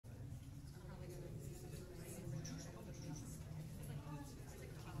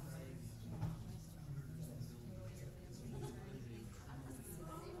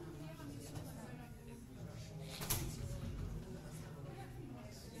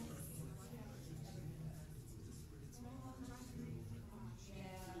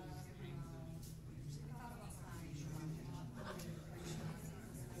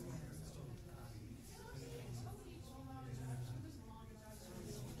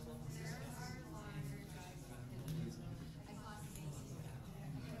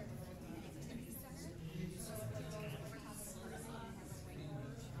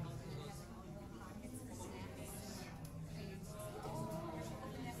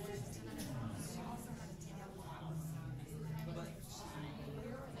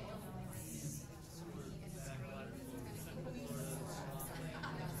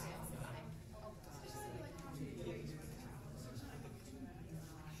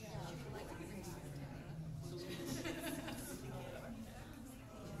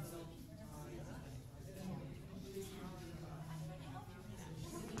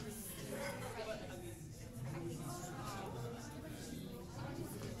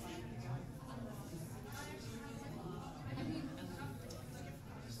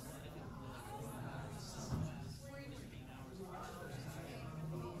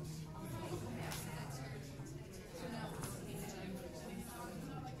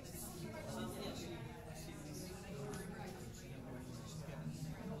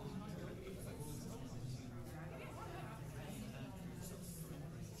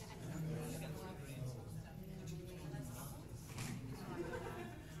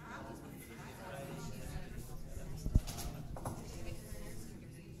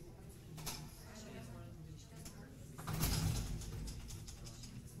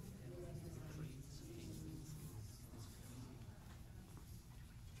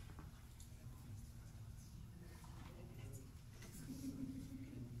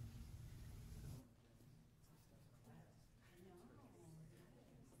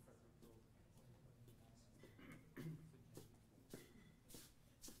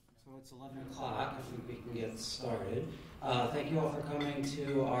it's 11 o'clock. I think we can get started. Thank you all for coming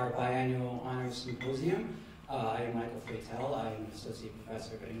to our biannual honors symposium. I am Michael Freitel. I am an associate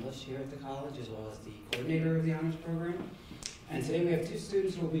professor of English here at the college, as well as the coordinator of the honors program. And today we have two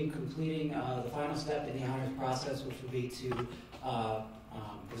students who will be completing the final step in the honors process, which will be to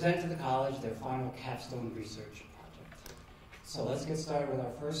present to the college their final capstone research project. So let's get started with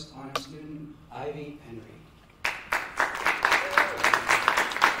our first honors student, Ivy Henry.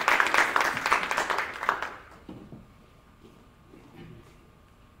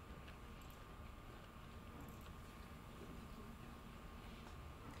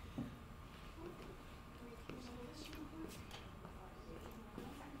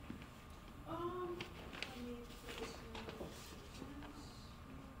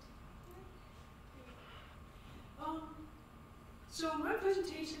 So my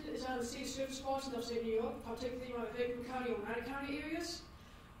presentation is on the state surface faults in upstate New York, particularly around the Lakewood County and Oneida County areas.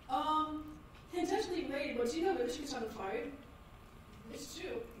 Tangentially related, but do you know that Michigan's on fire? It's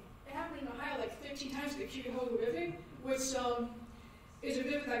true. It happened in Ohio like 15 times at the Cuyahoga River, which is a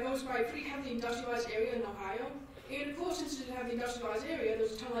river that goes by a pretty heavily industrialized area in Ohio. And of course, since it didn't have the industrialized area, there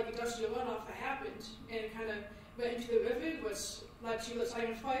was a ton of like industrial runoff that happened and kind of went into the river, which led to the site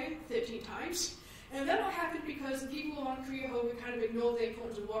on fire 13 times. And that all happened because the people along Cuyahoga kind of ignored the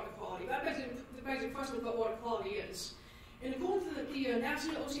importance of water quality. That begs the question of what water quality is. And according to the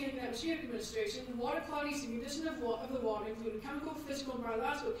National Oceanic and Atmospheric Administration, water quality is the condition of the water, including chemical, physical, and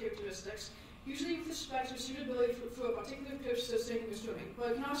biological characteristics, usually with respect to suitability for a particular purpose of drinking or swimming.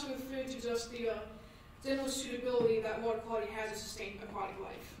 But it can also refer to just the general suitability that water quality has to sustain aquatic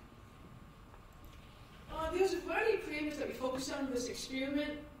life. There's a variety of parameters that we focus on in this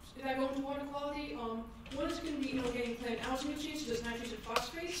experiment that go into water quality. One is going to be inorganic plant algae nutrients, such as nitrates and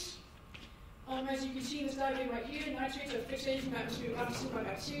phosphates. As you can see in this diagram right here, nitrates are fixated from atmospheric oxygen by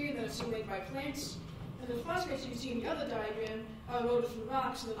bacteria and then assimilated by plants. And the phosphates you can see in the other diagram are eroded from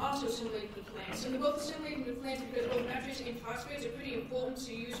rocks and then also assimilated in plants. And they're both assimilated in plants because both nitrates and phosphates are pretty important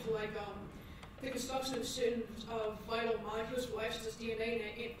to use for like the construction of certain vital molecules for life, such as DNA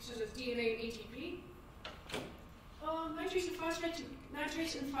and ATP.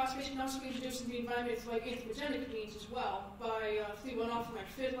 Nitrates and phosphates can also be introduced into the environment through like anthropogenic means as well, by through runoff from like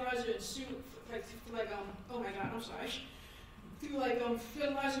fertilizer and through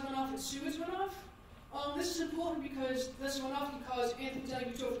fertilizer runoff and sewage runoff. This is important because this runoff can cause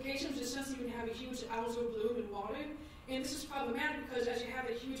anthropogenic eutrophication, which is essentially when you have a huge algal bloom in water. And this is problematic because as you have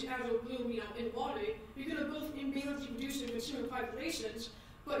a huge algal bloom, in water, you're going to both imbalance reduce the consumer populations.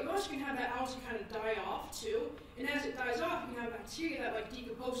 But you're also going to have that algae kind of die off too, and as it dies off, you can have bacteria that like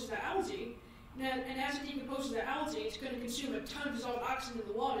decomposes that algae, and as it decomposes that algae, it's going to consume a ton of dissolved oxygen in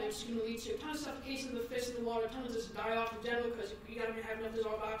the water, which is going to lead to a ton of suffocation of the fish in the water, a ton of just die off in general because you got to have enough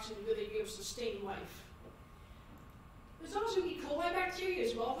dissolved oxygen to really be able to sustain life. There's also E. coli bacteria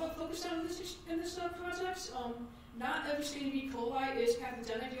as well that focused on in this project. Not every strain of E. coli is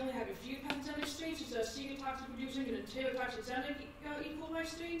pathogenic. You only have a few pathogenic strains, such as cetotoxic producing and enterotoxigenic E. coli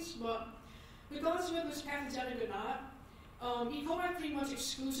strains. But regardless of whether it's pathogenic or not, E. coli pretty much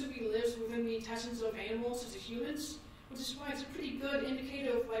exclusively lives within the intestines of animals, such as humans, which is why it's a pretty good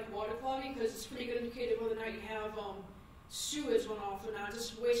indicator of like water quality, because it's a pretty good indicator of whether or not you have sewage runoff or not,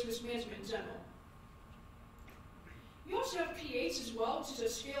 just waste mismanagement in general. You also have pH as well, which is a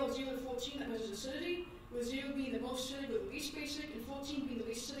scale of 0 to 14 that measures acidity, with 0 being the most acidic or the least basic, and 14 being the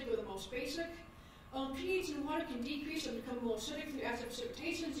least acidic or the most basic. pH in water can decrease or become more acidic through active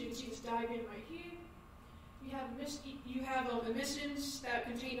precipitation, so you can see this diagram right here. You have emissions that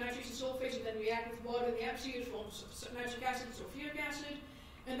contain nitrates and sulfates and then react with water in the atmosphere to form nitric acid and sulfuric acid,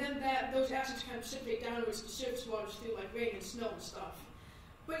 and then those acids kind of precipitate downwards to surface waters through like rain and snow and stuff.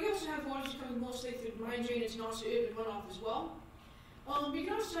 But you also have waters coming mostly through mine drainage and also urban runoff as well. You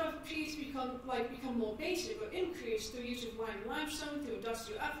can also have pH become more basic or increase through use of lime and limestone, through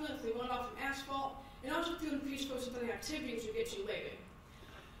industrial effluent, through runoff from asphalt, and also through increased photosynthetic activity, which we'll get to later.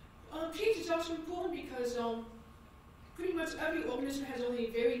 pH is also important because pretty much every organism has only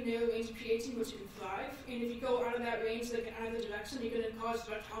a very narrow range of pH in which it can thrive, and if you go out of that range, like in either direction, you're going to cause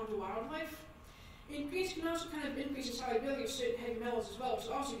direct harm to wildlife. And pH can also kind of increase the solubility of certain heavy metals as well, which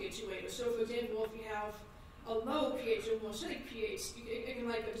we'll also get to later. So, for example, if you have a low pH or more acidic pH, it can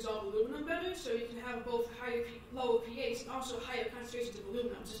like dissolve aluminum better, so you can have both lower pH and also higher concentrations of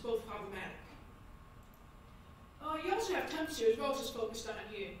aluminum, which is both problematic. You also have temperature as well, which is focused on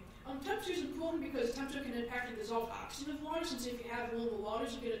here. Temperature is important because temperature can impact the dissolved oxygen of water, since if you have warmer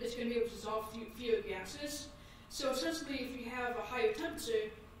waters, it's going to be able to dissolve fewer gases. So essentially, if you have a higher temperature,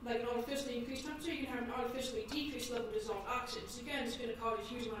 like an artificially increased temperature, you can have an artificially decreased level of dissolved oxygen. So again, it's going to cause a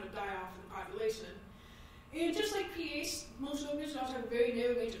huge amount of die-off in the population. And just like pH, most organisms also have a very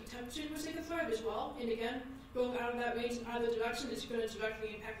narrow range of temperature in which they can thrive as well. And again, going out of that range in either direction is going to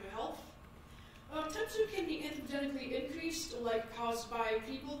directly impact their health. Temperature can be anthropogenically increased, or like caused by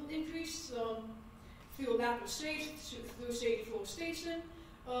people increased, through lack of stage, through stage deforestation,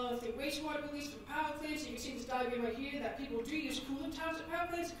 through wastewater release from power plants. You can see this diagram right here that people do use cooling towers at power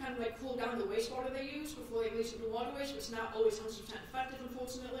plants to kind of like cool down the wastewater they use before they release it in the waterways, but it's not always 100% effective,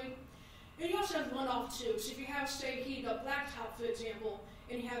 unfortunately. And you also have runoff too. So if you have, say, heated up blacktop, for example,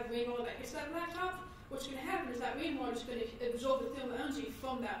 and you have rainwater that hits that blacktop, what's going to happen is that rainwater is going to absorb the thermal energy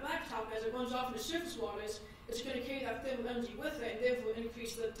from that blacktop as it runs off into surface waters. It's going to carry that thermal energy with it, and therefore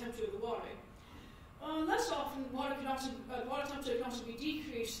increase the temperature of the water. Less often, water temperature can also be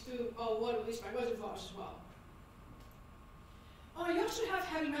decreased through water released by reservoirs as well. You also have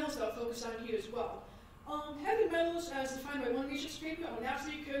heavy metals that I'll focus on here as well. Heavy metals, as defined by one research paper, are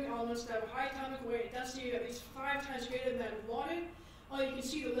naturally occurring elements that have a high atomic weight and density at least 5 times greater than that of water. You can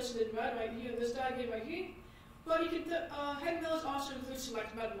see they're listed in red right here in this diagram right here. But heavy metals also include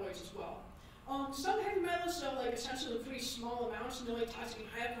select metalloids as well. Some heavy metals are like essentially in pretty small amounts and they're only toxic in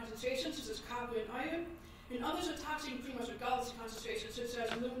higher concentrations, such as copper and iron. And others are toxic in pretty much regardless of concentration, such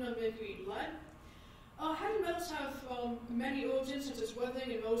as aluminum, mercury, and lead. Heavy metals have many origins, such as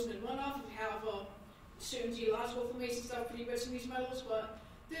weathering, erosion, and runoff. We have certain geological formation stuff pretty rich in these metals, but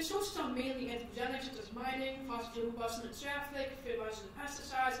their sources are mainly anthropogenic, such as mining, fossil fuel combustion and traffic, fertilizers and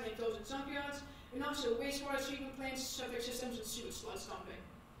pesticides, landfills and junkyards, and also wastewater treatment plants, septic systems, and sewage sludge dumping.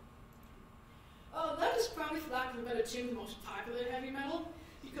 Lead is probably, for lack of a better term, the most popular heavy metal,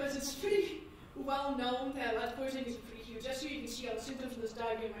 because it's pretty well known that lead poisoning is a pretty huge issue. You can see all the symptoms in this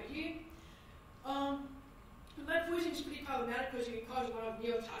diagram right here. Lead poisoning is pretty problematic because it can cause a lot of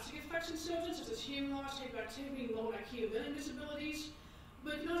neurotoxic effects in children, such as hearing loss, hyperactivity, low IQ, and learning disabilities.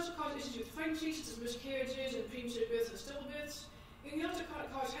 But it can also cause issues with pregnancy, such as miscarriages and premature births and stillbirths. It can also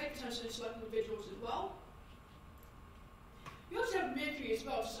cause hypertension in select individuals as well. We also have mercury as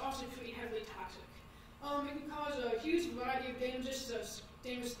well, which is also pretty heavily toxic. It can cause a huge variety of damages, such as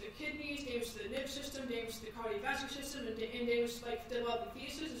damage to the kidneys, damage to the nervous system, damage to the cardiovascular system, and damage to like developing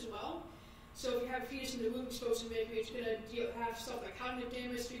fetuses as well. So if you have a fetus in the womb exposed to mercury, it's going to have stuff like cognitive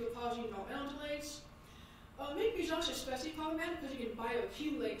damage, cerebral palsy, and developmental delays. Mercury is also especially problematic because you can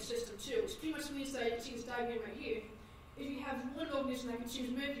bioaccumulate in the system too, which pretty much means that you can see this diagram right here. If you have one organism that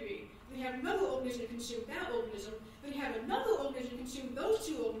consumes mercury, then you have another organism that consumes that organism, then you have another organism that consumes those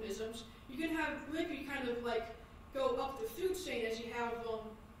two organisms, you're going to have mercury kind of like go up the food chain as you have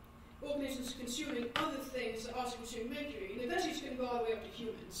organisms consuming other things that also consume mercury, and eventually it's going to go all the way up to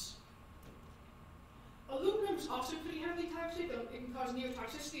humans. Aluminum is also pretty heavily toxic. It can cause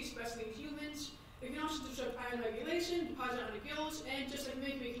neurotoxicity, especially in humans. It can also disrupt iron regulation, deposit on the gills, and just like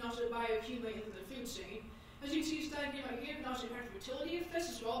mercury, it can also bioaccumulate into the food chain. As you can see, this diagram right here can also impact the fertility of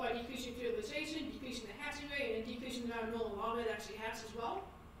fish as well by decreasing fertilization, decreasing the hatching rate, and decreasing the amount of normal larvae that actually hatch as well.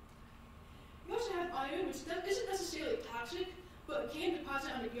 You also have iron, which isn't necessarily toxic, but it can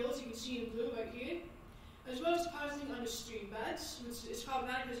deposit on the gills. You can see in blue right here. As well as depositing under stream beds, which is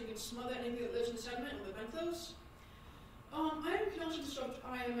problematic because you can smother anything that lives in the sediment or prevent those. Iron can also disrupt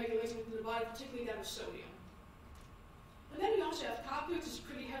iron regulation within the body, particularly that of sodium. And then you also have copper, which is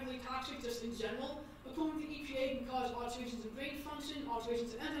pretty heavily toxic just in general. According to the EPA, it can cause alterations in brain function,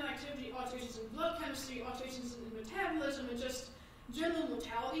 alterations in enzyme activity, alterations in blood chemistry, alterations in metabolism, and just general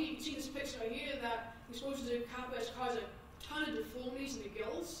mortality. You can see this picture right here that exposure to copper has caused a ton of deformities in the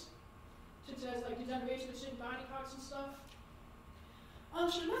gills, such as like degeneration of certain body parts and stuff.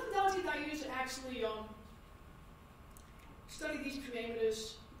 So the methodology that I use to actually study these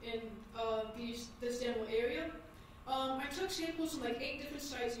parameters in this demo area, I took samples from like 8 different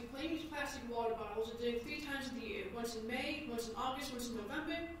sites and plain use plastic water bottles and did it 3 times in the year, once in May, once in August, once in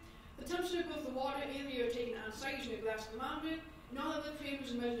November. The temperature of both the water and the air are taken on site using a glass thermometer, and all other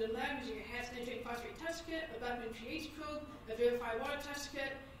parameters are measured in lab using a HATS nitrate phosphate test kit, a Beckman pH probe, a verified water test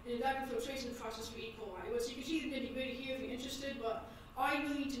kit, and a vacuum filtration process for E. coli. So you can see the nitty-gritty here if you're interested, but all you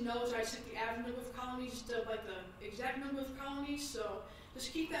really need to know is I stick the average number of colonies instead of like the exact number of colonies. So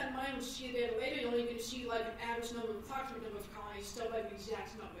just keep that in mind. We'll see the data later. You're only going to see like an average number, approximate number of colonies instead of like the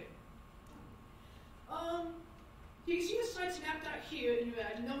exact number. You can see the sites mapped out here in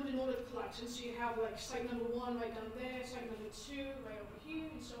red, numbered in order of collection. So you have like site number 1 right down there, site number 2 right over here,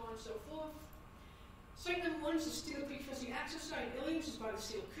 and so on and so forth. Site number 1 is the Steel Creek Fishing Access Site in Ilion, which is by the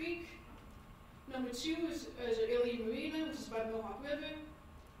Steel Creek. Number 2 is an Ilion Marina, which is by the Mohawk River.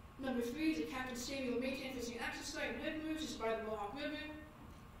 Number 3 is a Captain Samuel Maytan Fishing Access Site in Hidden, which is by the Mohawk River.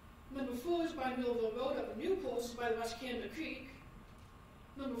 Number 4 is by Millville Road up in Newport, which is by the West Canada Creek.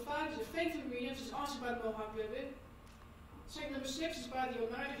 Number 5 is the Faithful Marina, which is also by the Mohawk River. Site number 6 is by the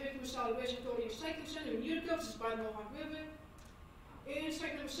Oneida Heritage Solid Waste Authority and Cycling Center in Utica, which is by the Mohawk River. And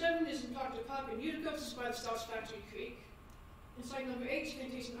site number 7 is in Dr. Park in Utica, which is by the Stouts Factory Creek. And site number 8 is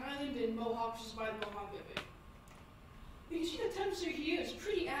Plantation Island in Mohawk, which is by the Mohawk River. You can see the temperature here is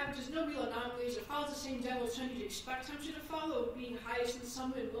pretty average. There's no real anomalies. It follows the same general trend you'd expect temperature to follow, being highest in the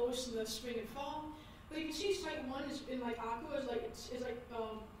summer and lowest in the spring and fall. But you can see site 1 is in like aqua is like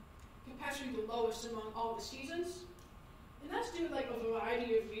comparatively the lowest among all the seasons. And that's due to like a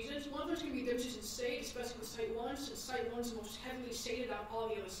variety of reasons. One of those can be differences in shade, especially with site 1, since site 1 is the most heavily shaded out of all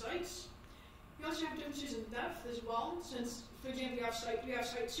the other sites. You also have differences in depth as well, since, for example, you have site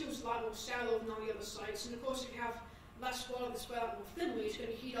 2 is a lot more shallow than all the other sites. And of course, if you have less water that's spread out more thinly, it's going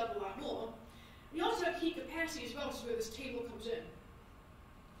to heat up a lot more. You also have heat capacity as well, which is where this table comes in.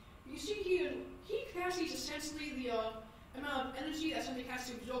 You see here, heat capacity is essentially the amount of energy that something has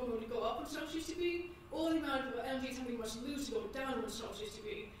to absorb in order to go up 1 Celsius degree, or the amount of energy something must lose to go down 1 Celsius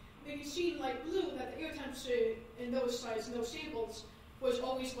degree. And you can see in light blue that the air temperature in those sites, in those samples, was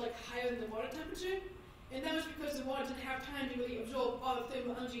always like higher than the water temperature. And that was because the water didn't have time to really absorb all the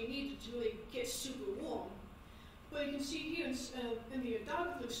thermal energy needed to really get super warm. But you can see here in the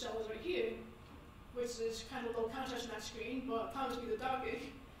dark blue cells right here, which is kind of low contrast on that screen, but promise me the darker.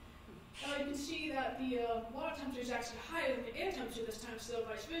 You can see that the water temperature is actually higher than the air temperature this time, still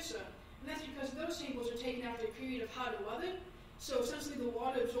vice versa. And that's because those samples are taken after a period of hotter weather. So essentially the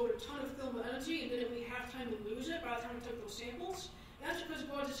water absorbed a ton of thermal energy and didn't really have time to lose it by the time we took those samples. And that's because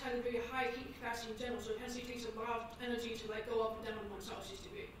water just had a very high heat capacity in general, so it hence it takes a lot of energy to like go up and down 1 Celsius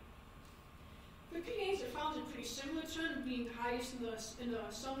degree. The pH are found a pretty similar trend, being highest in the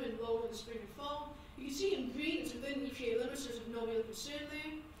summer and lower in the spring and fall. You can see in green it's within EPA limits, so there's no real concern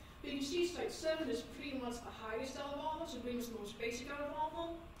there. But you can see site 7 is pretty much the highest out of all of them, so green is the most basic out of all of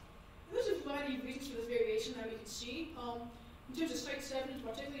them. And there's a variety of reasons for this variation that we can see. In terms of site 7 in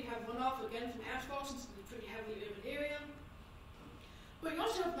particular, you have runoff again from asphalt, since it's a pretty heavily urban area. But you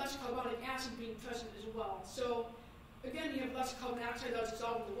also have less carbonic acid being present as well. So again, you have less carbon dioxide that's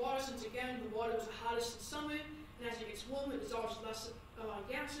dissolved in the water, since again, the water was the hottest in summer, and as it gets warmer, it dissolves less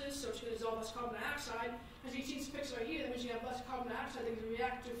gases, so it's going to dissolve less carbon dioxide. As you can see in this picture right here, that means you have less carbon dioxide that can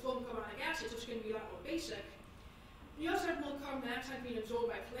react to form carbonic acid, so it's going to be a lot more basic. You also have more carbon dioxide being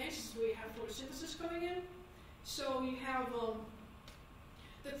absorbed by plants, this is where you have photosynthesis coming in. So you have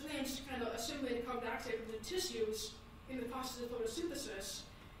the plants kind of assimilate carbon dioxide from the tissues in the process of photosynthesis.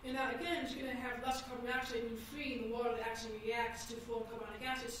 And that again is going to have less carbon dioxide being free in the water that actually reacts to form carbonic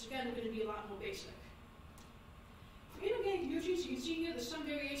acid. So again, it's going to be a lot more basic. For inorganic nutrients, you can see here there's some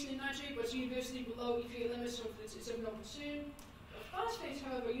variation in nitrate, but it's universally below EPA limits, so it's of no concern. Phosphates,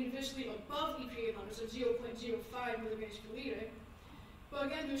 however, are universally above EPA limits of 0.05 milligrams per liter. But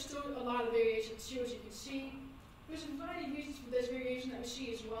again, there's still a lot of variations here, as you can see. There's a variety of reasons for this variation that we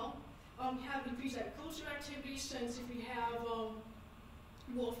see as well. You have increased agricultural activity, since if you have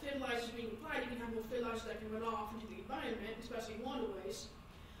more fertilizers being applied, you can have more fertilizers that can run off into the environment, especially in waterways.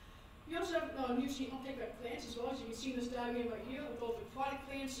 You also have nutrient uptake by plants as well, as you can see in this diagram right here, of both aquatic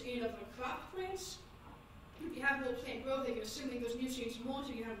plants and of crop plants. If you have more plant growth, they can assimilate those nutrients more,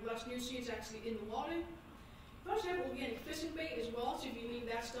 so you have less nutrients actually in the water. You also have organic fishing bait as well, so if you leave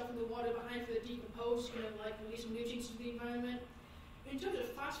that stuff in the water behind for the decompose, you're going to like release some nutrients into the environment. In terms of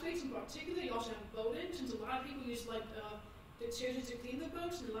phosphates in particular, you also have boating, since a lot of people use like detergents to clean their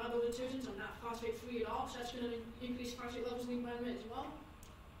boats, and a lot of those detergents are not phosphate free at all, so that's going to increase phosphate levels in the environment as well.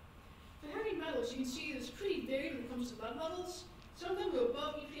 For heavy metals, you can see it's pretty varied when it comes to lead levels. Some of them are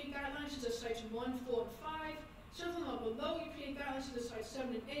above EPA guidelines, such as sites 1, 4, and 5. Some of them are below EPA guidelines, such as sites 7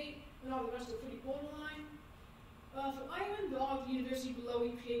 and 8, and all the rest are pretty borderline. For iron, they're all universally below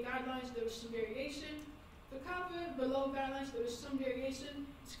EPA guidelines, there was some variation. For copper, below guidelines, there was some variation.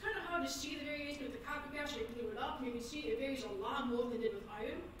 It's kind of hard to see the variation with the copper graph, so you can do it up, and you can see it varies a lot more than it did with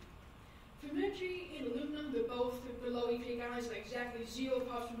iron. For mercury and aluminum, they're both below EPA guidelines, like exactly 0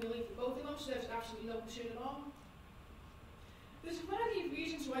 parts per million for both of them, so there's absolutely no concern at all. There's a variety of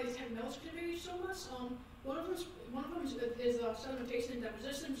reasons why these heavy metals can vary so much. One of them is sedimentation and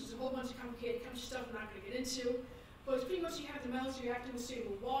deposition, which is a whole bunch of complicated chemistry stuff I'm not going to get into. But it's pretty much you have the metals reacting with, say,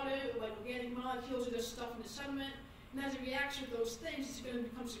 with water, or like organic molecules, or there's stuff in the sediment. And as it reacts with those things, it's going to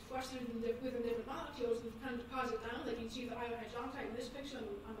become sequestered within different molecules and kind of deposit down, like you can see the iron hydroxide in this picture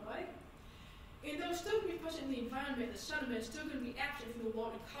on the right. And they'll still be present in the environment, the sediment is still going to be absent from the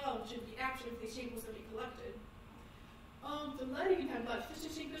water column, should be absent if the samples that we collected. The lead, you can have lead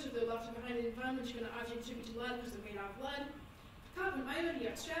fission sinkers, if they're left behind in the environment, you're going to attribute to lead because they're made out of lead. carbon iron, you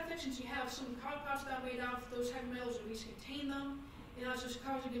have traffic, since you have some car parts that are made out of those heavy metals, at least contain them. And as those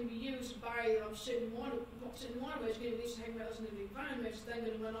cars are going to be used by certain waterways, going to release heavy metals into the environment, it's then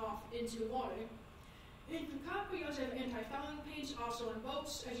going to run off into water. And for copper, you also have anti-fouling paints, also on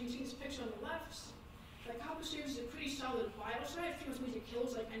boats. As you can see in this picture on the left, the copper serves as a pretty solid biocide. It pretty much means it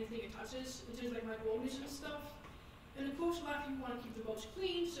kills like anything it touches, in terms of like microorganisms and stuff. And of course, a lot of people want to keep the boats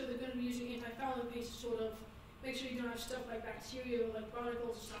clean, so they're going to be using anti-fouling paints to sort of make sure you don't have stuff like bacteria or like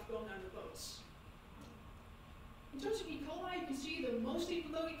barnacles and stuff going on the boats. In terms of E. coli, you can see they're mostly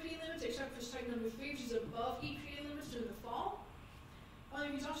below EPA limits, except for site number 3, which is above EPA limits during the fall.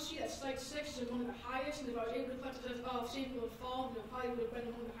 You can also see that site 6 is among the highest, and if I was able to collect the sample in the fall, then it probably would have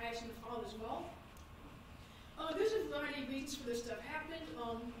been among the highest in the fall as well. There's a variety of reasons for this to have happened.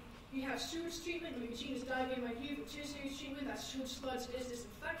 You have sewage treatment, and you can see in this diagram right here, for sewage treatment, that sewage sludge is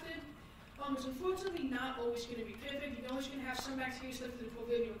disinfected. It's unfortunately not always going to be perfect. You're always going to have some bacteria slip through the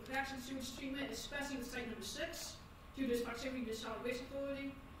proverbial cracks in sewage treatment, especially with site number 6, due to this proximity to the solid waste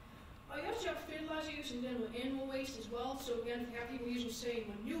authority. You also have fertilizer use and general animal waste as well. So again, if you have people using, say,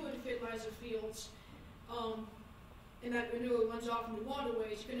 manure to fertilizer fields, and that manure runs off into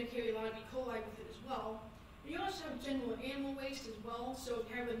waterways, you're going to carry a lot of E. coli with it as well. And you also have general animal waste as well. So if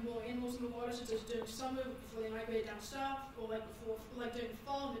you have like, more animals in the water, such as during summer before they migrate down south, or like during the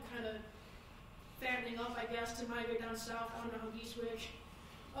fall, they're kind of fattening up, I guess, to migrate down south. I don't know how geese work.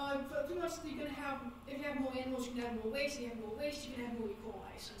 But pretty much you're going to have, if you have more animals, you can have more waste. If you have more waste, you can have more E.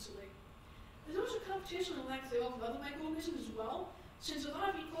 coli, essentially. There's also competition and lack thereof of other microorganisms as well. Since a lot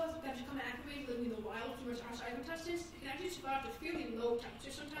of E. coli that become activated living in the wild, pretty much outside of intestines, it can actually survive at fairly low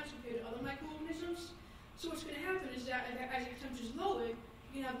temperatures sometimes compared to other microorganisms. So what's going to happen is that as your temperature is lower,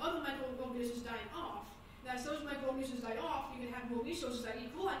 you can have other microorganisms dying off. And as those microorganisms die off, you're going to have more resources that E.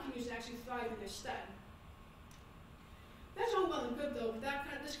 coli can use to actually thrive in their stead. That's all well and good though, but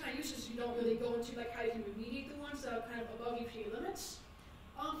this kind of uses you don't really go into like how you can remediate the ones that are kind of above EPA limits.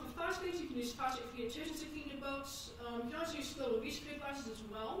 For phosphates, you can use phosphate-free detergents to clean your boats. You can also use slow release fertilizers as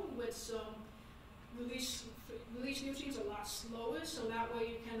well, which release nutrients a lot slower, so that way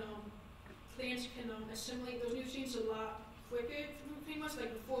you can plants can assimilate those nutrients a lot quicker, pretty much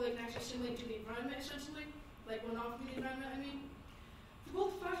like before they can actually assimilate to the environment, essentially, like run off into the environment. I mean, for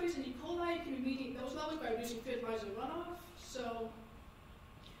both phosphates and E. coli, you can remediate those levels by reducing fertilizer runoff. So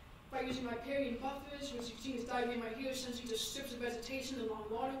by using riparian buffers, which you can see in this diagram right here, essentially just strips of vegetation along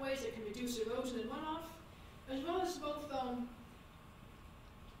waterways that can reduce erosion and runoff, as well as both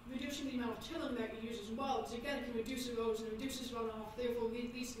reducing the amount of tilling that you use as well, which again can reduce erosion and reduces runoff, therefore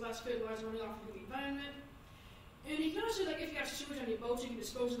leads to less fertilizer running off into the environment. And you can also, like if you have sewage on your boats, you can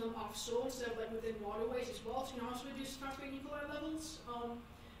dispose of them offshore instead of like within waterways as well, so you can also reduce phosphate and E. coli levels.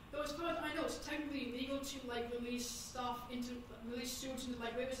 Though as far as I know, it's technically illegal to like release sewage into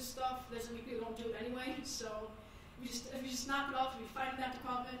like rivers and stuff. There's many people who don't do it anyway. So if you just knock it off, you'll be fine in that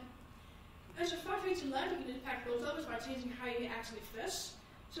department. As for phosphates and lead, you can impact those levels by changing how you actually fish.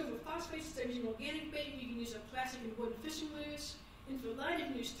 So for phosphates, instead of using organic bait, you can use plastic and wooden fishing lures. And for lead, you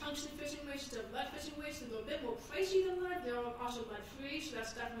can use tungsten fishing weights instead of lead fishing weights. They're a bit more pricey than lead. They're also lead-free, so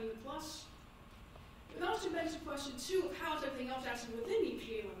that's definitely a plus. It also begs the question, too, of how is everything else actually within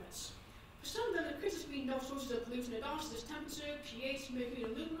EPA limits? For some of them, there could just be no sources of pollution at all, such as temperature, pH, mercury,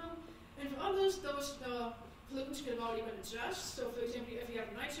 and aluminum. And for others, those pollutants could have already been addressed. So, for example, if you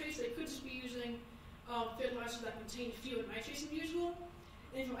have nitrates, they could just be using fertilizers that contain fewer nitrates than usual.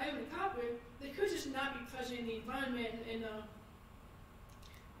 And for iron and copper, they could just not be present in the environment in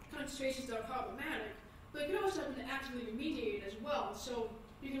concentrations that are problematic. But it could also have been actively remediated as well. So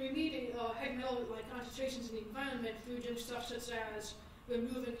you can remediate heavy metal concentrations in the environment through doing stuff such as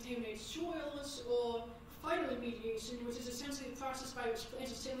removing contaminated soils or phytoremediation, which is essentially the process by which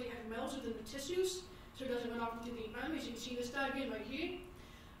plants assimilate heavy metals within the tissues, so it doesn't run off into the environment. As you can see this diagram right here.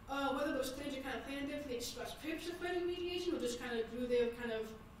 Whether those plants are kind of planted there for the express purpose of phytoremediation or just kind of grew there kind of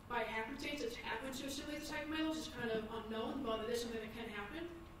by happenstance, it's happened to assimilate the heavy metals is kind of unknown, but it is something that can happen.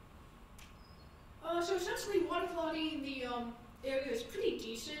 So essentially, water quality in the area is pretty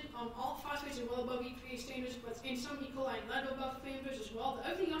decent. All phosphates are well above EPA standards, but in some E. coli and lead are above standards as well.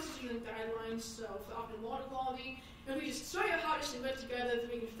 But everything else is within guidelines, so for optimal water quality. And we just try our hardest to work together so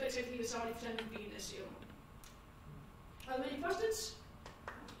we can fix everything that's already pretending to be an issue. Are there any questions?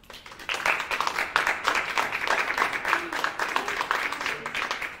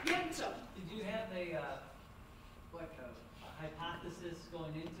 Yeah, so. Did you have a hypothesis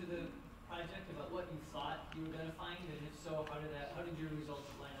going into the project about what you thought you were going to find, and if so, how did your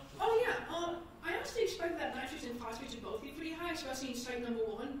results line up? Oh yeah, I honestly expected that nitrates and phosphates would both be pretty high, especially in site number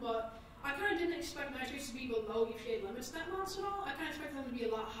 1, but I kind of didn't expect nitrates to be below EPA limits that much at all. I kind of expected them to be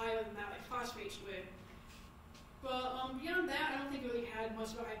a lot higher than that, like phosphates were. But beyond that, I don't think it really had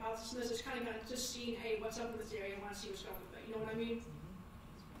much of a hypothesis. It's kind of just seeing, hey, what's up in this area? I want to see what's up with it. You know what I mean?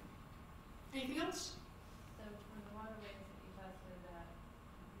 Anything else? So for the waterways that you tested that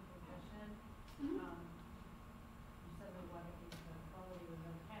people fish in, Mm-hmm. you said the water the quality was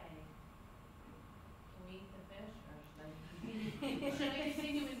okay. Can we eat the fish, or should I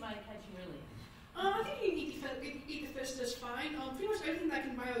continue with my catching really? I think you can eat the fish just fine. Pretty much everything that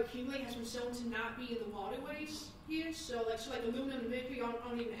can bioaccumulate has been shown to not be in the waterways here. So like aluminum and mercury aren't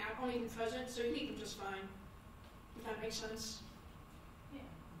even present, so you can eat them just fine. If that makes sense. Yeah.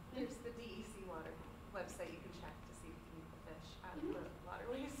 There's the DEC water website you can check to see if you can eat the fish out of the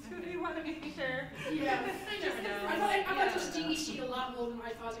waterways. So do you want to be sure? Yeah. I never know. I thought this DEC a lot more than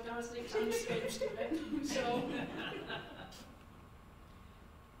I thought, honestly, because I'm a straight student. So.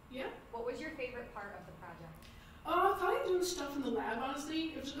 Yeah. What was your favorite part of the project? Probably doing stuff in the lab,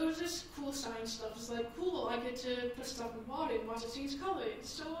 honestly. It was just cool science stuff. It's like, cool, I get to put stuff in water and watch it change color. It's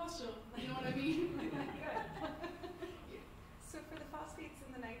so awesome. You know what I mean? So for the phosphates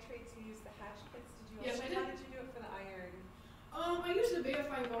and the nitrates, you used the hatch kits. Did you Yes, also, I did. how did you do it for the iron? I used the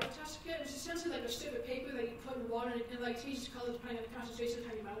verified water test kit. It's essentially like a strip of paper that you put in water and it like changes color depending on the concentration of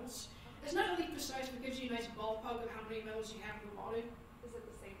heavy metals. It's not really precise, but it gives you a nice ballpark of how many metals you have in the water. Is it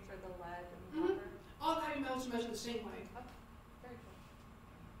the same for the lead and the Mm-hmm. copper? All the heavy metals are measured the same way. Very cool.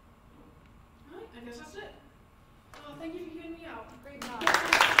 Alright, I guess that's it. Thank you for hearing me out. Great job.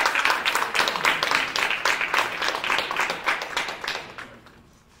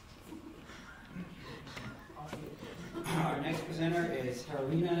 Our next presenter is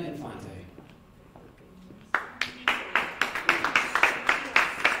Carolina Infante.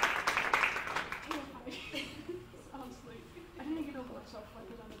 Honestly, I didn't get over myself before I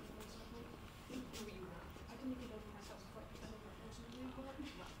presented the first one. I didn't get over myself before I presented the first one.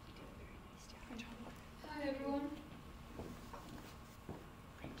 Hi everyone.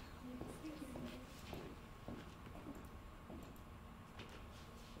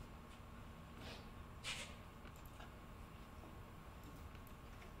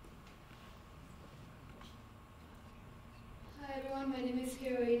 Hi everyone, my name is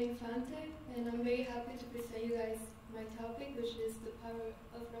Carolina Infante and I'm very happy to present you guys my topic, which is the power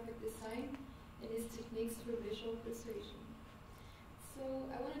of graphic design and its techniques for visual persuasion. So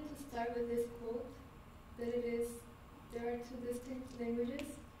I wanted to start with this quote, that there are two distinct languages.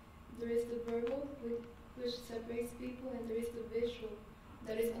 There is the verbal, which separates people, and there is the visual,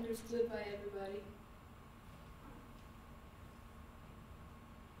 that is understood by everybody.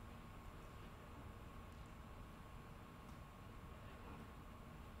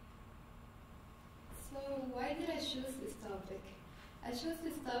 So why did I choose this topic? I chose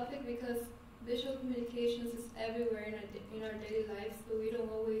this topic because visual communications is everywhere in our daily lives, but we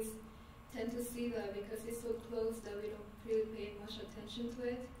don't always tend to see that because it's so close that we don't really pay much attention to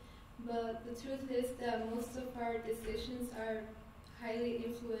it. But the truth is that most of our decisions are highly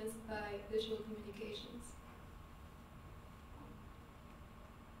influenced by visual communications.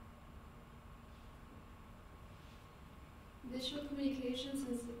 Visual communications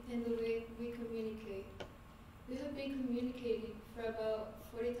and the way we communicate. We have been communicating for about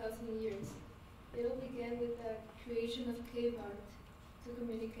 40,000 years. It all began with the creation of cave art to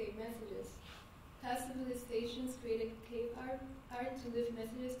communicate messages. Past civilizations created cave art to leave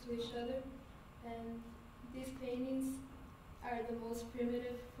messages to each other, and these paintings are the most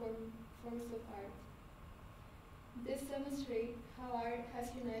primitive forms of art. This demonstrates how art has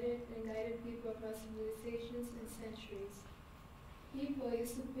united and guided people across civilizations and centuries. People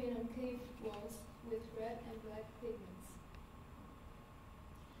used to paint on cave walls with red and black pigments.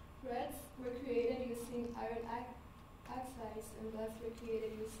 Reds were created using iron oxides and blacks were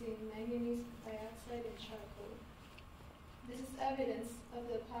created using manganese dioxide and charcoal. This is evidence of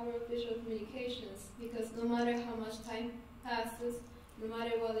the power of visual communications because no matter how much time passes, no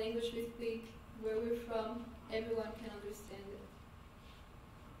matter what language we speak, where we're from, everyone can understand it.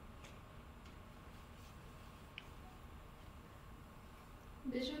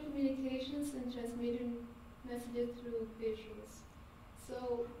 Visual communications and transmitting messages through visuals.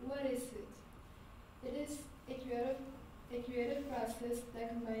 So what is it? It is a creative process that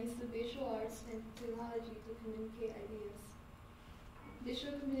combines the visual arts and technology to communicate ideas.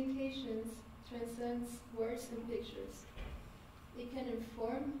 Visual communications transcends words and pictures. It can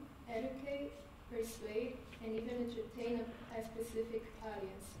inform, educate, persuade, and even entertain a specific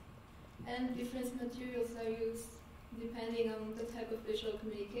audience. And different materials are used depending on the type of visual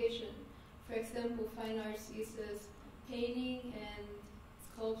communication. For example, fine arts uses painting and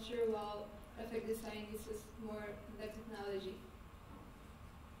sculpture, while graphic design uses more the technology.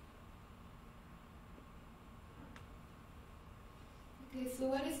 Okay, so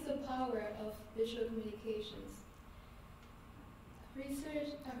what is the power of visual communications? A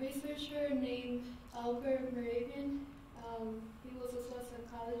researcher named Albert Mehrabian, he was also a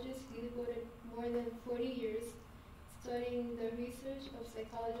psychologist. He devoted more than 40 years studying the research of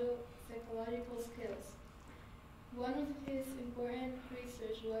psychological skills. One of his important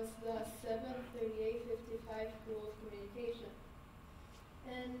research was the 73855 rule of communication.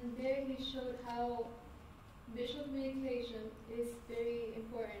 And there he showed how visual communication is very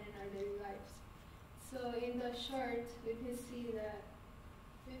important in our daily lives. So in the chart, we can see that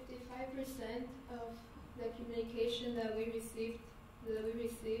 55% of the communication that we receive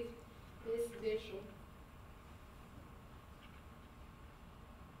is visual.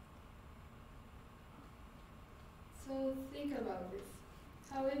 So think about this.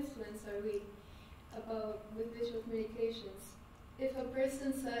 How influenced are we with visual communications? If a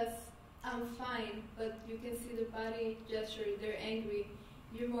person says, "I'm fine," but you can see the body gesture, they're angry,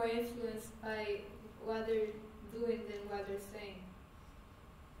 you're more influenced by what they're doing than what they're saying.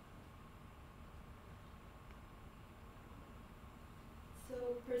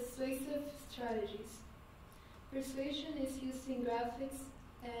 So, persuasive strategies. Persuasion is using graphics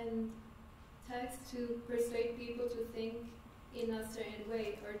and text to persuade people to think in a certain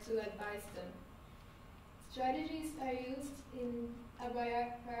way or to advise them. Strategies are used in a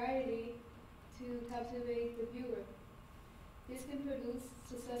variety to captivate the viewer. This can produce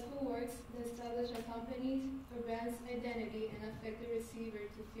successful works that establish a company's or brand's identity and affect the receiver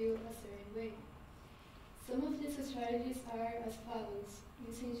to feel a certain way. Some of these strategies are as follows: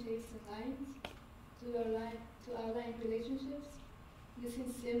 using shapes and lines to outline relationships,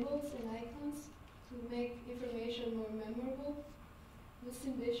 using symbols and icons to make information more memorable,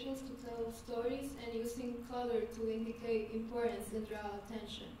 using visuals to tell stories, and using color to indicate importance and draw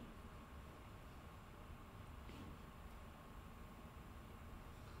attention.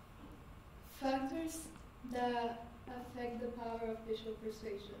 Factors that affect the power of visual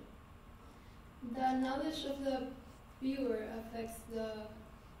persuasion. The knowledge of the viewer affects the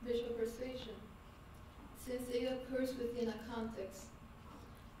visual persuasion, since it occurs within a context.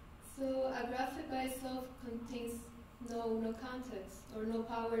 So a graphic by itself contains no context or no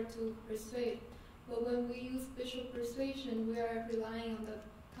power to persuade. But when we use visual persuasion, we are relying on the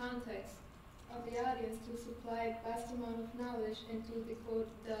context of the audience to supply a vast amount of knowledge and to decode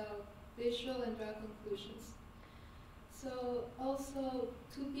the visual and draw conclusions. So also,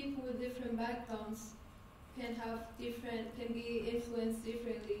 two people with different backgrounds can be influenced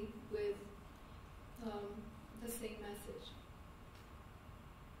differently with the same message.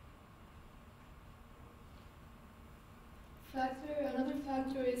 Another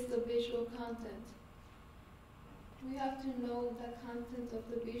factor is the visual content. We have to know the content of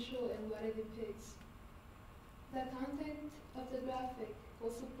the visual and what it depicts. The content of the graphic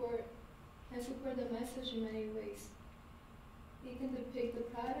can support the message in many ways. It can depict the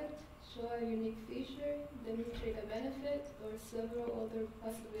product, show a unique feature, demonstrate a benefit, or several other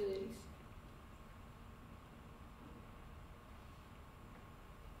possibilities.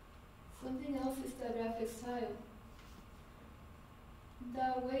 Something else is the graphic style.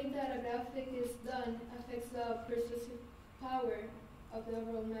 The way that a graphic is done affects the persuasive power of the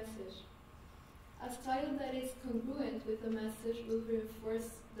overall message. A style that is congruent with the message will reinforce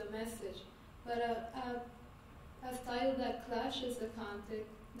the message, but a style that clashes the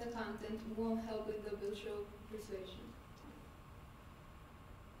content won't help with the visual persuasion.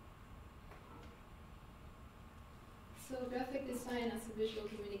 So graphic design as a visual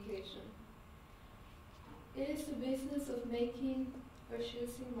communication. It is the business of making or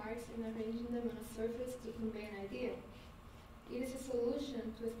choosing marks and arranging them on a surface to convey an idea. It is a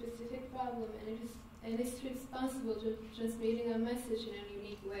solution to a specific problem and is responsible for transmitting a message in a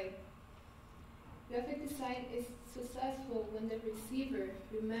unique way. Graphic design is successful when the receiver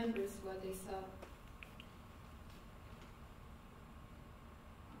remembers what they saw.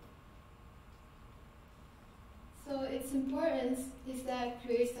 So its importance is that it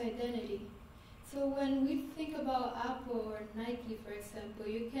creates identity. So when we think about Apple or Nike, for example,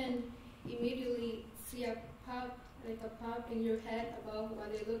 you can immediately see a pop in your head about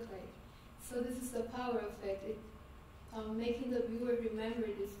what they look like. So this is the power effect, making the viewer remember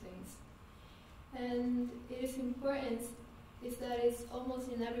these things. And its importance is that it's almost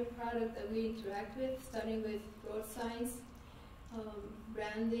in every product that we interact with, starting with road signs,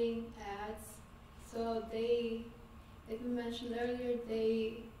 branding, ads. So they, like we mentioned earlier,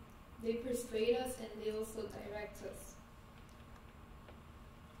 they persuade us and they also direct us.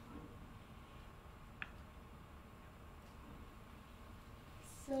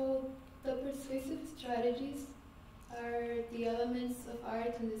 So the persuasive strategies are the elements of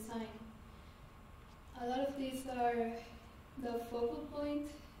art and design. A lot of these are the focal point,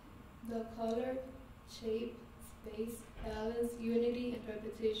 the color, shape, space, balance, unity, and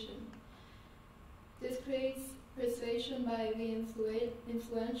repetition. This creates persuasion by being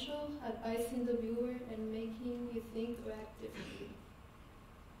influential, advising the viewer, and making you think or act differently.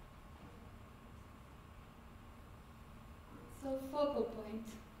 So focal point.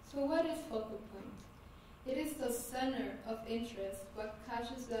 So what is focal point? It is the center of interest, what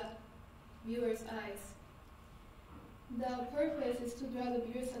catches the viewer's eyes. The purpose is to draw the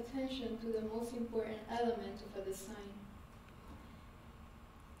viewer's attention to the most important element of a design.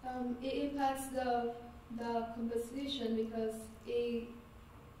 It impacts the composition because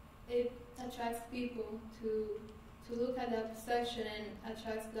it attracts people to look at the section and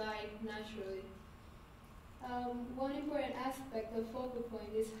attracts the eye naturally. One important aspect of focal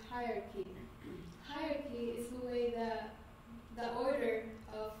point is hierarchy. Hierarchy is the way that the order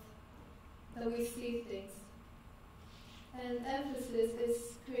of that we see things. And emphasis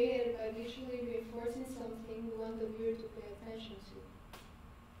is created by visually reinforcing something we want the viewer to pay attention to.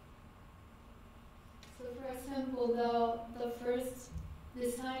 So for example, the first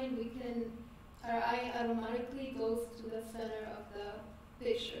design, our eye automatically goes to the center of the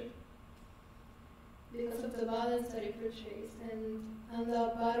picture because of the balance that it portrays. And on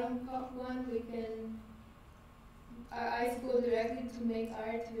the bottom one, our eyes go directly to make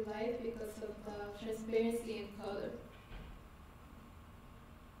art to life because of the transparency and color.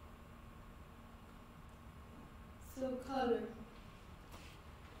 So color.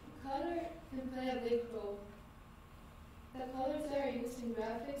 Color can play a big role. The colors that are used in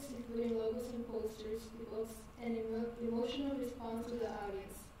graphics, including logos and posters, evokes an emotional response to the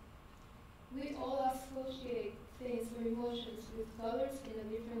audience. We all associate things or emotions with colors in a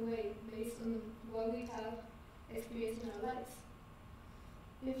different way based on what we have experienced in our lives.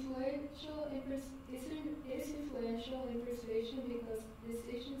 It is influential in persuasion because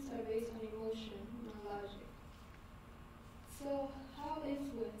decisions are based on emotion, not logic. So how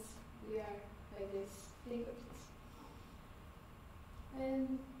influenced we are by this? Think of this.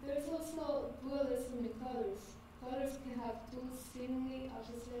 And there's also dualism in colors. Colors can have two seemingly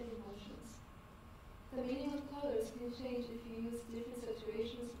opposite emotions. The meaning of colors can change if you use different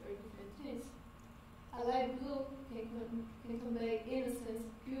situations or different things. A light blue can convey innocence,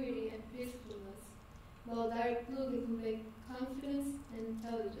 purity, and peacefulness, while dark blue can convey confidence and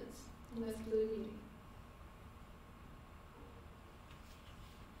intelligence and masculinity.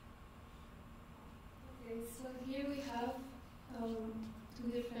 Okay, so here we have two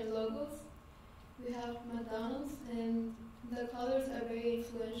different logos. We have McDonald's, and the colors are very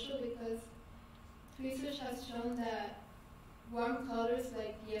influential because research has shown that warm colors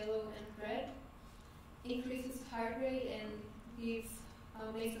like yellow and red increases heart rate and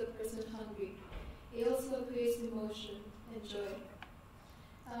makes the person hungry. It also creates emotion and joy.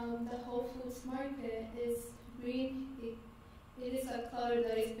 The Whole Foods market is green. It is a color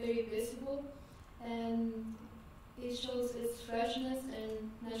that is very visible, and it shows its freshness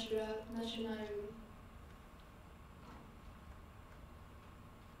and nationality.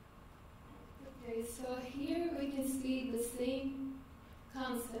 Okay, so here we can see the same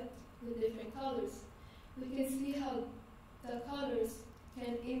concept with different colors. We can see how the colors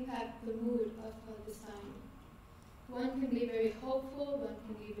can impact the mood of a design. One can be very hopeful, one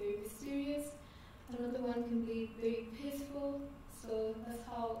can be very mysterious, another one can be very peaceful, so that's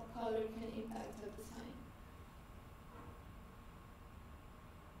how color can impact the design.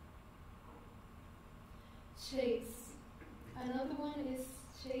 Shapes. Another one is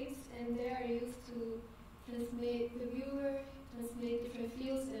shapes, and they are used to transmit the viewer, transmit different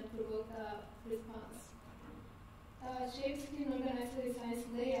feels, and provoke a response. Shapes can organize the design's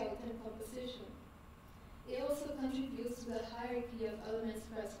layout and composition. It also contributes to the hierarchy of elements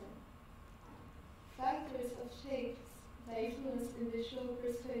present. Factors of shapes that influence in visual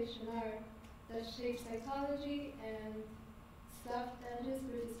persuasion are the shape psychology and soft edges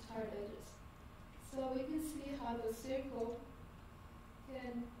versus hard edges. So we can see how the circle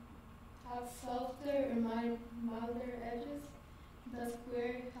can have softer or milder edges. The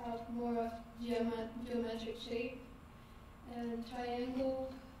square have more of geometric shape, and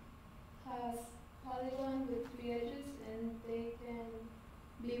triangle has polygon with 3 edges, and they can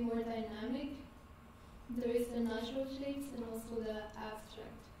be more dynamic. There is the natural shapes and also the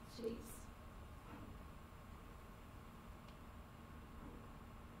abstract shapes.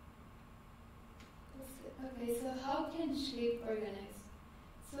 Okay, so how can shape organize?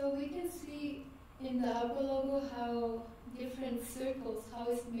 So we can see in the upper logo how different circles, how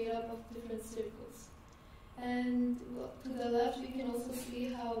it's made up of different circles. And well, to the left, we can also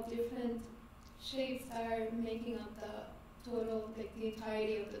see how different shapes are making up the total, like the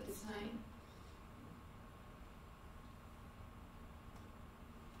entirety of the design.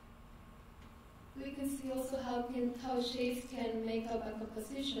 We can see also how shapes can make up a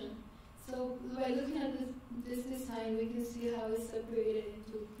composition. So by looking at this design, we can see how it's separated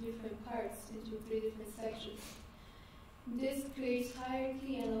into different parts, into 3 different sections. This creates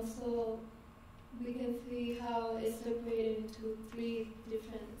hierarchy, and also we can see how it's separated into 3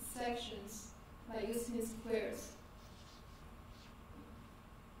 different sections by using squares.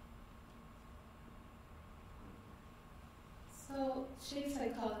 So, shape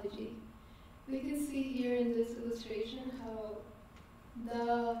psychology. We can see here in this illustration how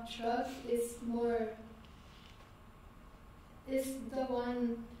the truck is the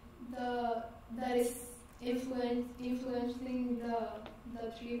one that is influencing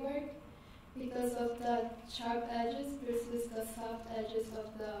the tree work because of the sharp edges versus the soft edges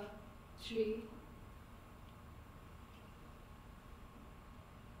of the tree.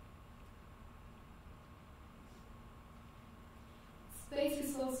 Space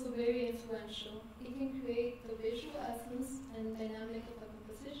is also very influential. It can create the visual essence and dynamic of a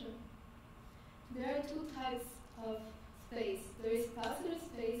composition. There are 2 types of space. There is positive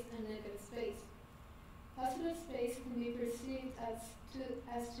space and negative space. Positive space can be perceived as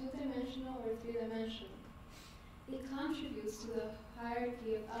 2-dimensional or 3-dimensional. It contributes to the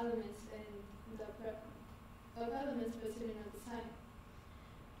hierarchy of elements and elements present in a design.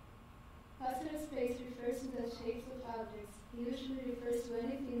 Positive space refers to the shapes of objects. It usually refers to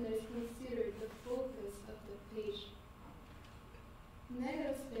anything that is considered the focus of the page.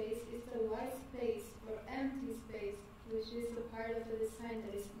 Negative space is the white space or empty space, which is the part of the design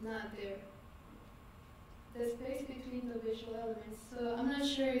that is not there. The space between the visual elements. So I'm not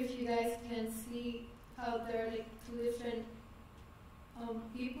sure if you guys can see how there are like 2 different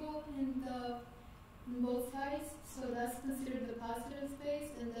people in both sides. So that's considered the positive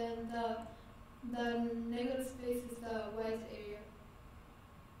space, and then the negative space is the white area.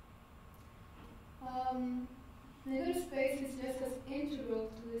 Negative space is just as integral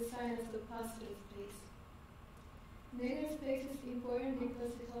to the design as the positive space. Negative space is important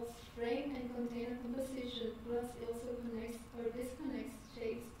because it helps frame and contain a composition, plus it also connects or disconnects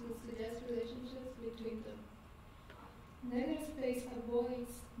shapes to suggest relationships between them. Negative space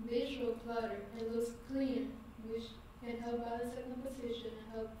avoids visual clutter and looks clean, which can help balance the composition and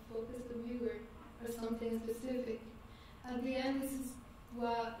help focus the viewer or something specific. At the end, this is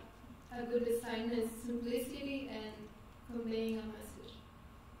what a good design is: simplicity and conveying a message.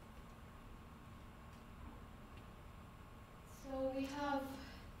 So we have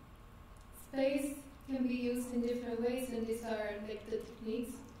space can be used in different ways, and these are like the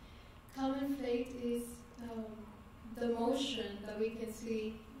techniques. Common fate is the motion that we can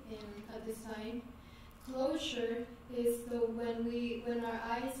see in a design. Closure is when our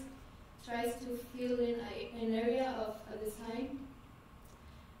eyes tries to fill in an area of a design.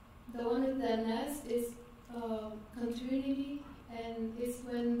 The one with the nest is continuity, and it's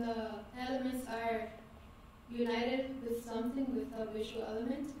when the elements are united with something, with a visual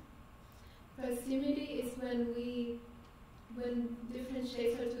element. Proximity is when different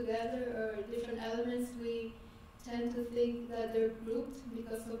shapes are together or different elements, we tend to think that they're grouped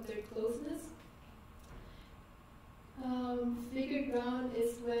because of their closeness. Figure ground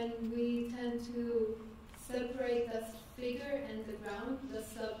is when we tend to separate the figure and the ground, the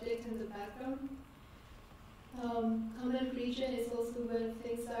subject and the background. Common region is also when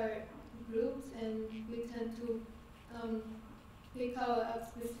things are grouped and we tend to pick out a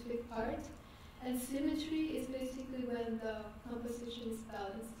specific part. And symmetry is basically when the composition is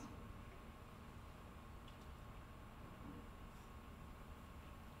balanced.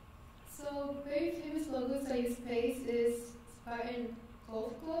 So very famous logos that use space is Spartan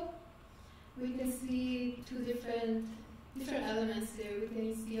Golf Club. We can see 2 different elements there. We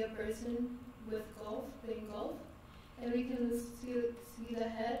can see a person with golf, playing golf, and we can see the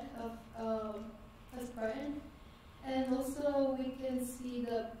head of a Spartan. And also we can see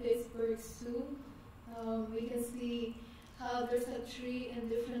the Pittsburgh Zoo. We can see how there's a tree and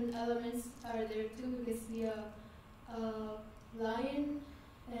different elements are there too. We can see a lion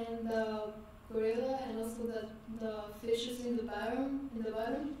and the gorilla, and also the fishes in the bottom,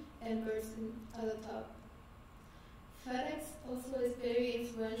 and birds at the top. FedEx also is very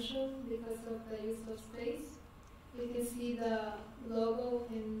influential because of the use of space. You can see the logo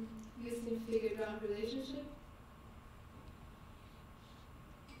in using figure-ground relationship.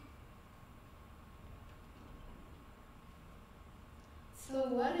 So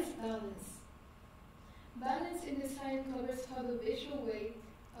what is balance? Balance in design covers how the visual weight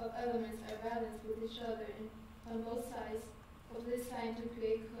of elements are balanced with each other on both sides of the design to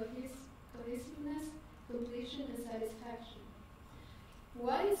create cohesiveness, completion, and satisfaction.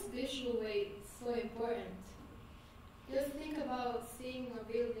 Why is visual weight so important? Just think about seeing a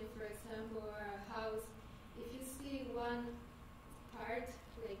building, for example, or a house. If you see one part,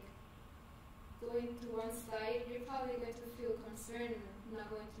 like going to one side, you're probably going to feel concerned and not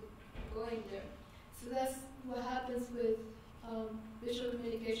going to go in there. So that's what happens with visual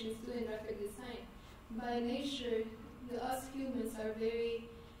communications too in graphic design. By nature, us humans are very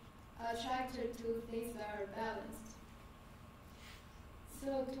attracted to things that are balanced.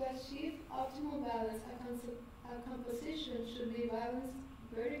 So to achieve optimal balance, a composition should be balanced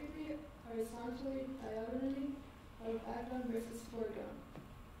vertically, horizontally, diagonally, or background versus foreground.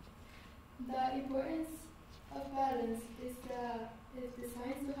 The importance of balance is that if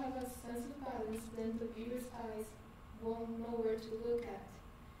designed to have a sense of balance, then the viewer's eyes won't know where to look at,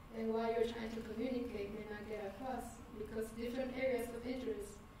 and what you're trying to communicate may not get across, because different areas of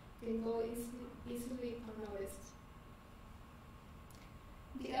interest can go easily unnoticed.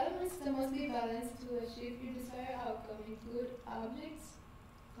 The elements that must be balanced to achieve your desired outcome include objects,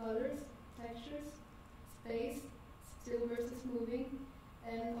 colors, textures, space, still versus moving,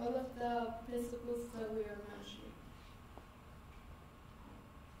 and all of the principles that we are mentioning.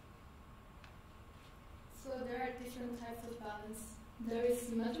 So there are different types of balance. There is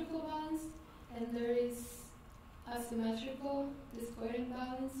symmetrical balance, and there is asymmetrical, discordant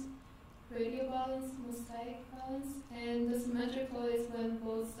balance, radial balance, mosaic balance, and the symmetrical is when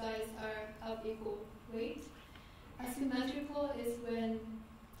both sides are of equal weight. Asymmetrical is when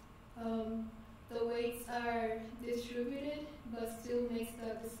the weights are distributed but still makes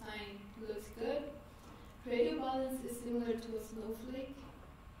the design looks good. Radial balance is similar to a snowflake.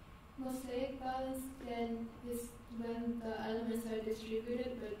 Mosaic balance is when the elements are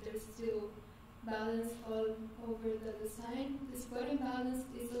distributed but there's still balance all over the design. Discordant balance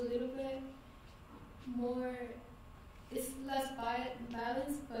is a little bit more, it's less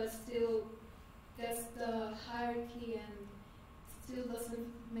balanced but still gets the hierarchy and still doesn't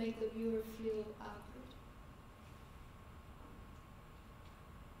make the viewer feel awkward.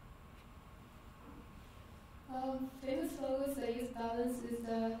 Famous logos that use balance is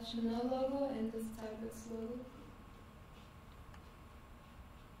the Chanel logo and the Starbucks logo.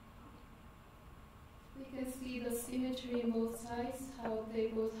 We can see the symmetry in both sides, how they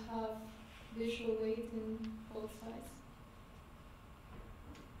both have visual weight in both sides.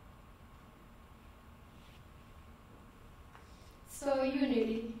 So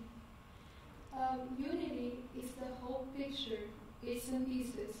unity. Unity is the whole picture, bits and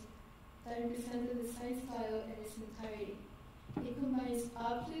pieces, that represent the design style in its entirety. It combines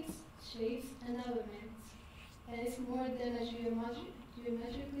objects, shapes, and elements, and it's more than a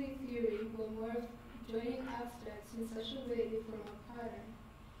geometrically theory, but more of joining abstracts in such a way they form a pattern.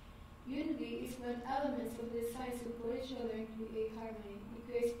 Unity is when elements of the design support each other and create harmony. It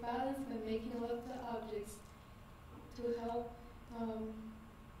creates balance by making all of the objects to help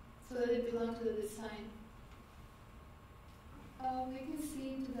so that they belong to the design. We can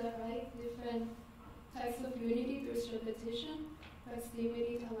see to the right different types of unity. There's repetition,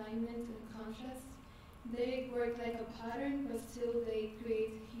 proximity, alignment, and contrast. They work like a pattern, but still they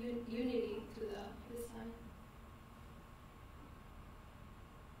create unity to the design.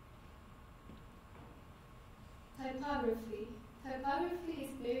 Typography. Typography is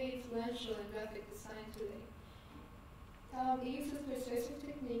very influential in graphic design today. It uses persuasive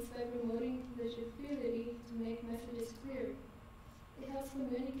techniques by promoting legibility to make messages clear. It helps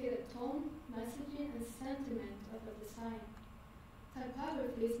communicate a tone, messaging, and sentiment of a design.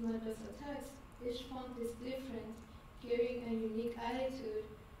 Typography is not just a text. Each font is different, carrying a unique attitude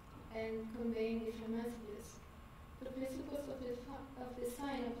and conveying different messages. The principles of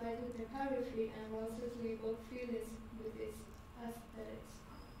design apply to typography and allows us to evoke feelings with its aesthetics.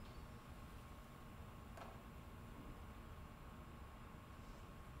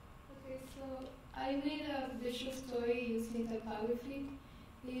 Okay, so I made a visual story using typography.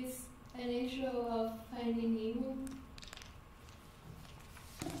 It's an intro of Finding Nemo.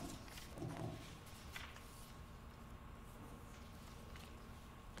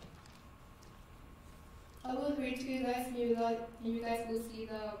 I will read to you guys and you guys will see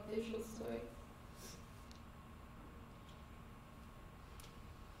the visual story.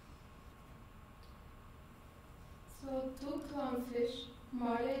 So, two clownfish,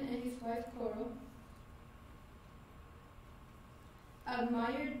 Marlin and his wife Coral,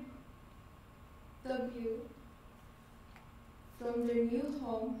 admired the view from their new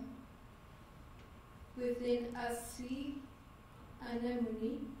home within a sea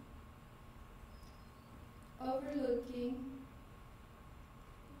anemone overlooking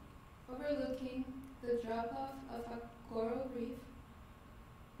the drop-off of a coral reef.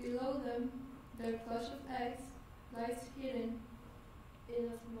 Below them, their clutch of eggs lies hidden in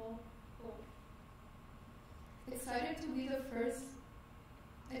a small hole.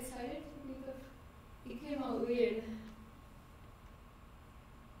 It came out weird.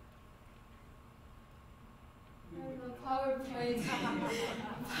 I don't know, PowerPoint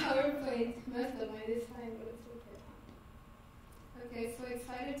messed up my this time, but it's okay. Okay, so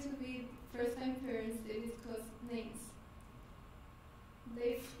excited to be first-time parents, they discuss names.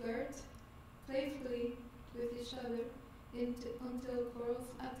 They flirt playfully with each other until Coral's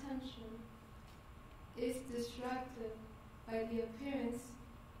attention is distracted by the appearance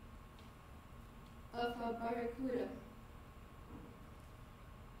of a barracuda.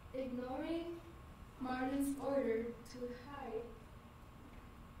 Ignoring Marlin's order to hide,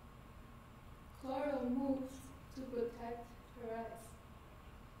 Coral moves to protect her eyes,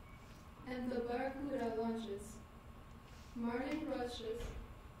 and the barracuda lunges. Marlin rushes,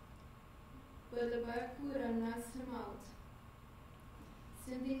 but the barracuda knocks him out,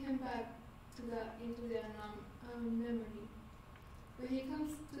 sending him back into the memory. When he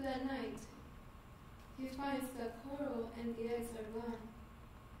comes to that night, he finds that Coral and the eggs are gone,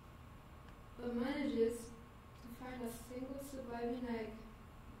 but manages to find a single surviving egg.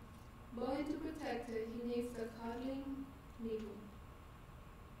 Going to protect it, he names the codling Nemo.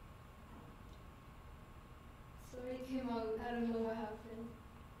 So it came out, I don't know what happened.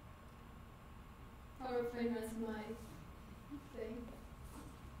 PowerPoint is my thing.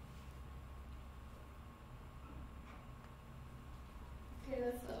 Okay,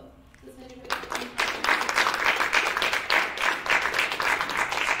 that's all. Does anybody have any questions?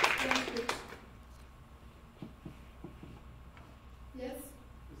 Thank you. Yes?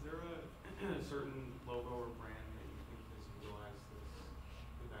 Is there a certain logo or brand that you think has utilized this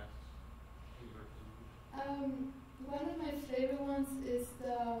the best in your opinion? One of my favorite ones is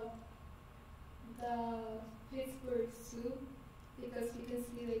the Pittsburgh Zoo, because you can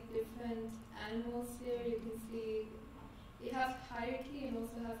see like different animals here. You can see it has hierarchy and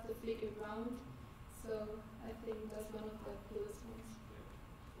also has the figure round. So I think that's one of the coolest ones.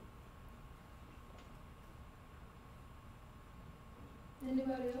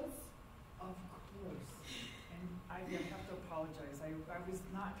 Anybody else? Of course. And I have to apologize. I was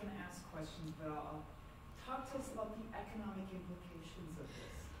not going to ask questions, but I'll talk to us about the economic implications of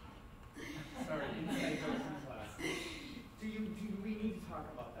this. Sorry, inside joke from class. Do we need to talk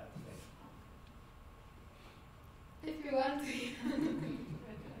about that today? If you want to.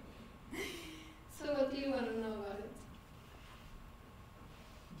 So what do you want to know about it?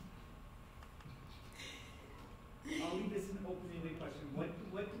 I'll leave this an open-ended question. What do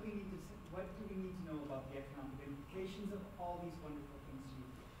we need to know about the economic implications of all these wonderful things you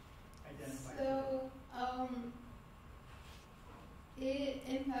identified? So it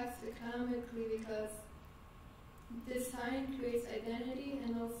impacts economically because design creates identity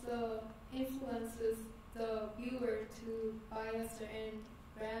and also influences the viewer to buy a certain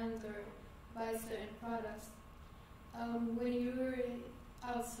brand or buy certain products. When you're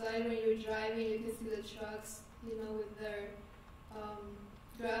outside, when you're driving, you can see the trucks, with their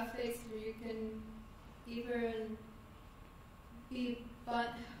graphics, where you can even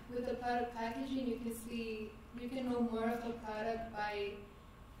with the product packaging, you can know more of the product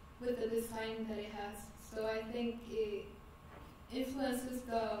with the design that it has. So I think it influences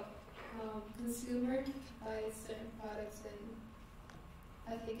the consumer to buy certain products, and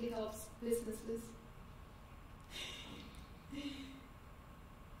I think it helps businesses.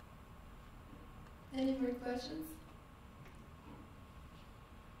 Any more questions?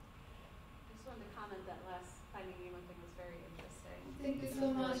 I just wanted to comment that last Finding Nemo thing was very interesting. Thank you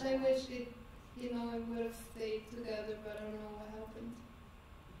so much. I wish it would have stayed together, but I don't know what happened.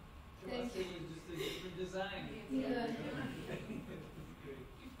 To us, it was just a different design. Yeah.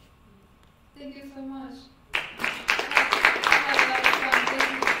 Thank you so much.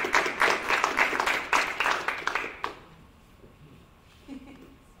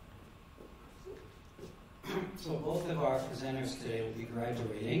 So both of our presenters today will be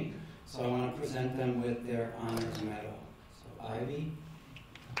graduating, so I want to present them with their honors medal. So Ivy.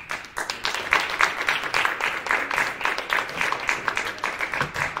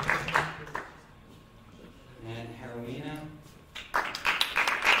 And Harowina.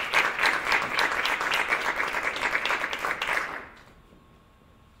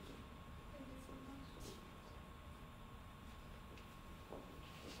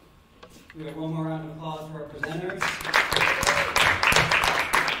 We have one more round of applause for our presenters.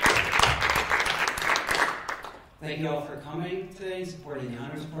 Thank you all for coming today, supporting the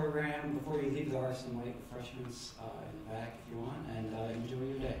honors program. Before you leave, there are some light refreshments in the back if you want, and enjoy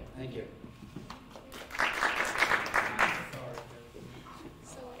your day. Thank you.